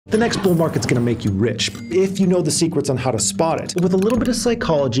The next bull market's gonna make you rich, if you know the secrets on how to spot it. With a little bit of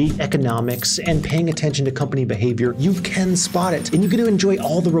psychology, economics, and paying attention to company behavior, you can spot it, and you get to enjoy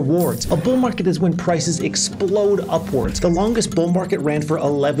all the rewards. A bull market is when prices explode upwards. The longest bull market ran for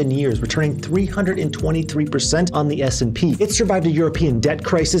 11 years, returning 323% on the S&P. It survived a European debt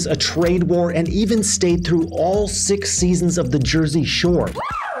crisis, a trade war, and even stayed through all 6 seasons of the Jersey Shore.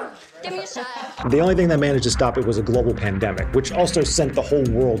 Give me a shot. The only thing that managed to stop it was a global pandemic, which also sent the whole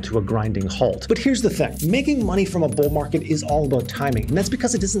world to a grinding halt. But here's the thing, making money from a bull market is all about timing, and that's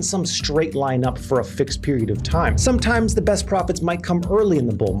because it isn't some straight line up for a fixed period of time. Sometimes the best profits might come early in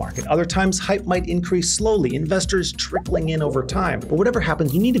the bull market, other times hype might increase slowly, investors trickling in over time. But whatever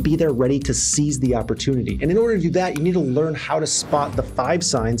happens, you need to be there ready to seize the opportunity. And in order to do that, you need to learn how to spot the 5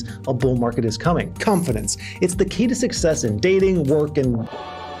 signs a bull market is coming. Confidence. It's the key to success in dating, work, and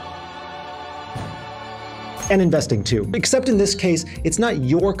investing too. Except in this case, it's not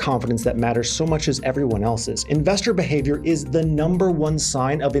your confidence that matters so much as everyone else's. Investor behavior is the #1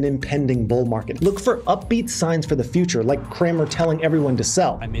 sign of an impending bull market. Look for upbeat signs for the future, like Kramer telling everyone to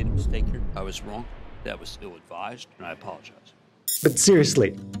sell. I made a mistake here. I was wrong. That was ill-advised, and I apologize. But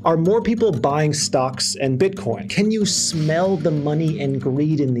seriously, are more people buying stocks and Bitcoin? Can you smell the money and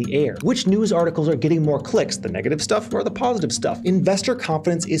greed in the air? Which news articles are getting more clicks, the negative stuff or the positive stuff? Investor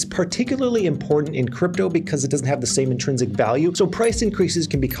confidence is particularly important in crypto because it doesn't have the same intrinsic value, so price increases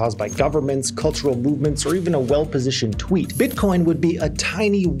can be caused by governments, cultural movements, or even a well-positioned tweet. Bitcoin would be a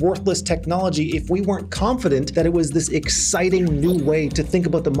tiny, worthless technology if we weren't confident that it was this exciting new way to think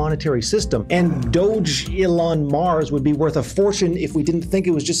about the monetary system. And Doge Elon Mars would be worth a fortune if we didn't think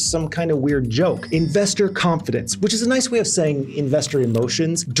it was just some kind of weird joke. Investor confidence, which is a nice way of saying investor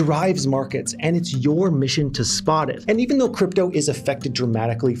emotions, drives markets, and it's your mission to spot it. And even though crypto is affected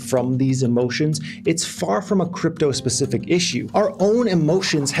dramatically from these emotions, it's far from a crypto-specific issue. Our own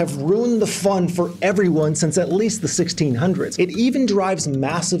emotions have ruined the fun for everyone since at least the 1600s. It even drives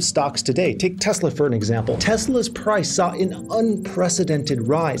massive stocks today. Take Tesla for an example. Tesla's price saw an unprecedented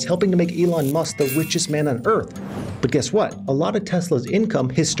rise, helping to make Elon Musk the richest man on earth. But guess what? A lot of Tesla's income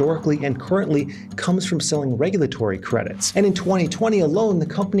historically and currently comes from selling regulatory credits. And in 2020 alone, the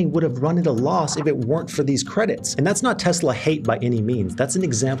company would have run at a loss if it weren't for these credits. And that's not Tesla hate by any means. That's an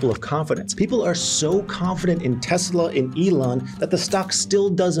example of confidence. People are so confident in Tesla and Elon that the stock still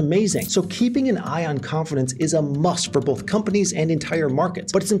does amazing. So keeping an eye on confidence is a must for both companies and entire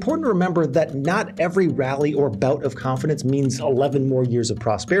markets. But it's important to remember that not every rally or bout of confidence means 11 more years of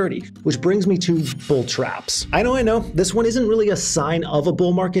prosperity, which brings me to bull traps. I know, this one isn't really a sign of a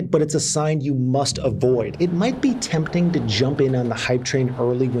bull market, but it's a sign you must avoid. It might be tempting to jump in on the hype train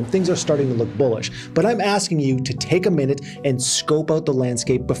early when things are starting to look bullish, but I'm asking you to take a minute and scope out the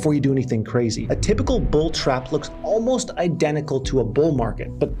landscape before you do anything crazy. A typical bull trap looks almost identical to a bull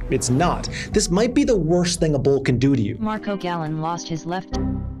market, but it's not. This might be the worst thing a bull can do to you. Marco Gallon lost his left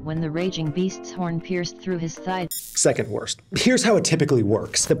when the raging beast's horn pierced through his thigh. Second worst. Here's how it typically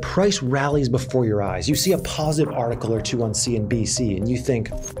works. The price rallies before your eyes. You see a positive article or two on CNBC and you think,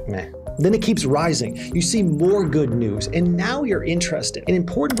 meh. Then it keeps rising. You see more good news, and now you're interested. An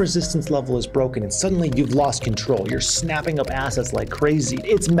important resistance level is broken, and suddenly you've lost control. You're snapping up assets like crazy.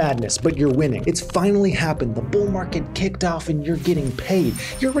 It's madness, but you're winning. It's finally happened. The bull market kicked off, and you're getting paid.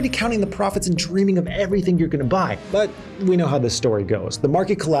 You're already counting the profits and dreaming of everything you're going to buy. But we know how this story goes. The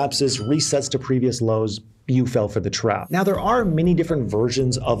market collapses, resets to previous lows. You fell for the trap. Now, there are many different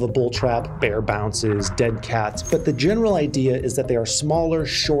versions of a bull trap, bear bounces, dead cats, but the general idea is that they are smaller,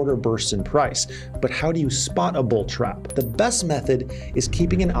 shorter bursts in price. But how do you spot a bull trap? The best method is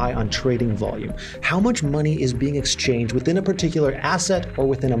keeping an eye on trading volume. How much money is being exchanged within a particular asset or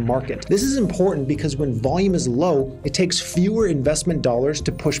within a market? This is important because when volume is low, it takes fewer investment dollars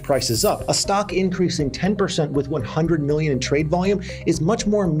to push prices up. A stock increasing 10% with 100 million in trade volume is much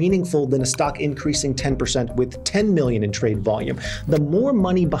more meaningful than a stock increasing 10% with 10 million in trade volume. The more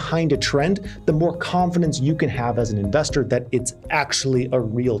money behind a trend, the more confidence you can have as an investor that it's actually a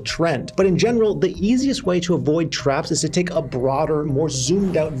real trend. But in general, the easiest way to avoid traps is to take a broader, more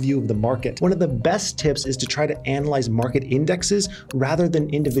zoomed out view of the market. One of the best tips is to try to analyze market indexes rather than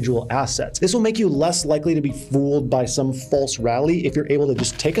individual assets. This will make you less likely to be fooled by some false rally if you're able to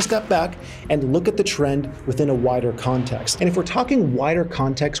just take a step back and look at the trend within a wider context. And if we're talking wider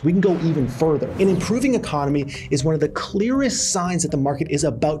context, we can go even further. An improving economy is one of the clearest signs that the market is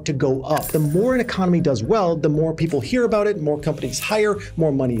about to go up. The more an economy does well, the more people hear about it, more companies hire,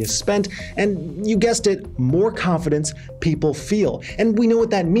 more money is spent, and you guessed it, more confidence people feel. And we know what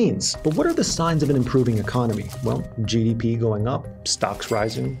that means. But what are the signs of an improving economy? Well, GDP going up, stocks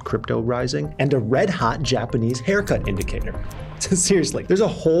rising, crypto rising, and a red-hot Japanese haircut indicator. Seriously, there's a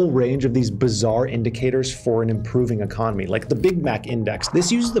whole range of these bizarre indicators for an improving economy, like the Big Mac index.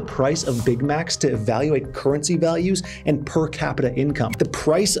 This uses the price of Big Macs to evaluate currency values and per capita income. The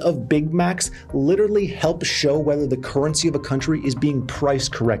price of Big Macs literally helps show whether the currency of a country is being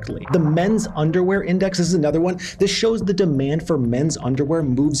priced correctly. The men's underwear index is another one. This shows the demand for men's underwear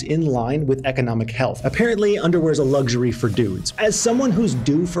moves in line with economic health. Apparently, underwear is a luxury for dudes. As someone who's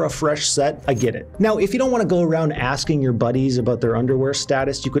due for a fresh set, I get it. Now, if you don't want to go around asking your buddies about their underwear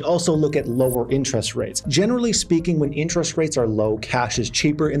status, you could also look at lower interest rates. Generally speaking, when interest rates are low, cash is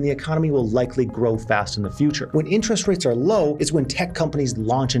cheaper and the economy will likely grow fast in the future. When interest rates are low is when tech companies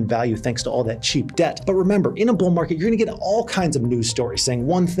launch in value thanks to all that cheap debt. But remember, in a bull market, you're going to get all kinds of news stories saying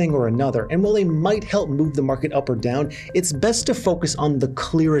one thing or another, and while they might help move the market up or down, it's best to focus on the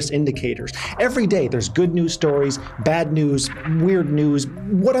clearest indicators. Every day there's good news stories, bad news, weird news.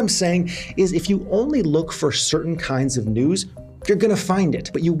 What I'm saying is if you only look for certain kinds of news, you're gonna find it,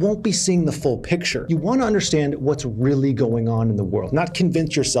 but you won't be seeing the full picture. You wanna understand what's really going on in the world, not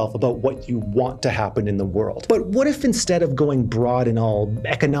convince yourself about what you want to happen in the world. But what if instead of going broad and all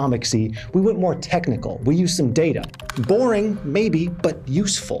economics-y, we went more technical? We use some data. Boring, maybe, but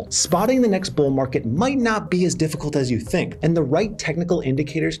useful. Spotting the next bull market might not be as difficult as you think, and the right technical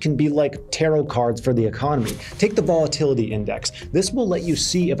indicators can be like tarot cards for the economy. Take the volatility index. This will let you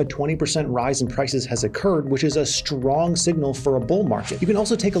see if a 20% rise in prices has occurred, which is a strong signal for a bull market. You can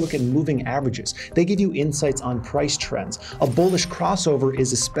also take a look at moving averages. They give you insights on price trends. A bullish crossover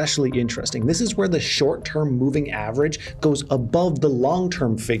is especially interesting. This is where the short-term moving average goes above the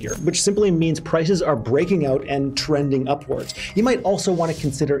long-term figure, which simply means prices are breaking out and trending upwards. You might also want to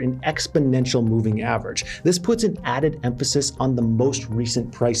consider an exponential moving average. This puts an added emphasis on the most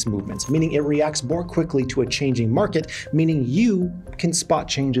recent price movements, meaning it reacts more quickly to a changing market, meaning you can spot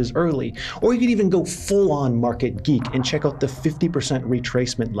changes early. Or you could even go full-on market geek and check out the 50%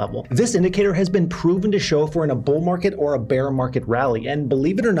 retracement level. This indicator has been proven to show if we're in a bull market or a bear market rally, and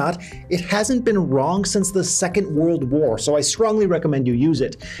believe it or not, it hasn't been wrong since the Second World War, so I strongly recommend you use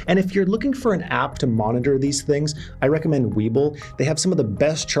it. And if you're looking for an app to monitor these things, I recommend Webull. They have some of the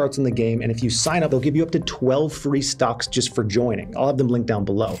best charts in the game, and if you sign up, they'll give you up to 12 free stocks just for joining. I'll have them linked down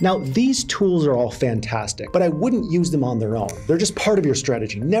below. Now, these tools are all fantastic, but I wouldn't use them on their own. They're just part of your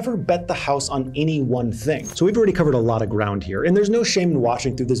strategy. Never bet the house on any one thing. So we've already covered a lot of ground here, and there's no shame in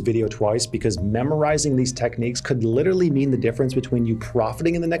watching through this video twice because memorizing these techniques could literally mean the difference between you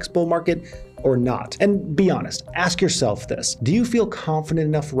profiting in the next bull market or not. And be honest, ask yourself this. Do you feel confident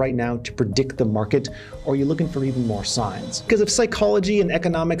enough right now to predict the market, or are you looking for even more signs? Because if psychology and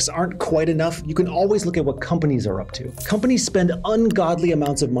economics aren't quite enough, you can always look at what companies are up to. Companies spend ungodly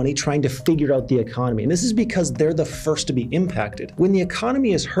amounts of money trying to figure out the economy, and this is because they're the first to be impacted. When the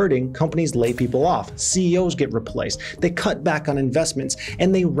economy is hurting, companies lay people off, CEOs get replaced, they cut back on investments,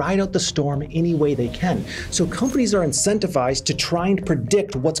 and they ride out the storm any way they can. So companies are incentivized to try and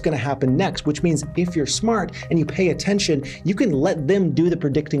predict what's going to happen next, which means if you're smart and you pay attention, you can let them do the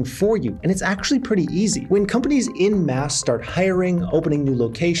predicting for you. And it's actually pretty easy. When companies en masse start hiring, opening new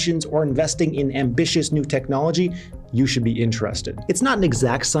locations, or investing in ambitious new technology, you should be interested. It's not an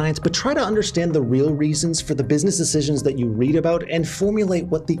exact science, but try to understand the real reasons for the business decisions that you read about and formulate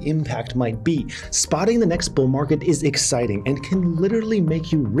what the impact might be. Spotting the next bull market is exciting and can literally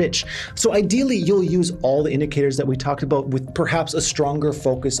make you rich. So ideally, you'll use all the indicators that we talked about with perhaps a stronger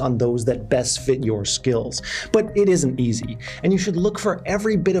focus on those that best fit your skills. But it isn't easy, and you should look for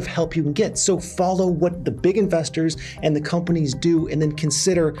every bit of help you can get. So follow what the big investors and the companies do, and then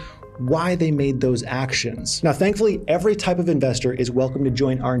consider why they made those actions. Now, thankfully, every type of investor is welcome to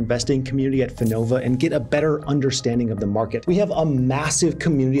join our investing community at Finova and get a better understanding of the market. We have a massive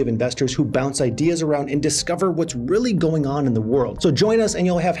community of investors who bounce ideas around and discover what's really going on in the world. So join us and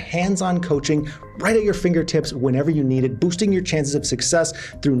you'll have hands-on coaching right at your fingertips whenever you need it, boosting your chances of success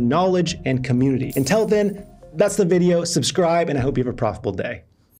through knowledge and community. Until then, that's the video. Subscribe, and I hope you have a profitable day.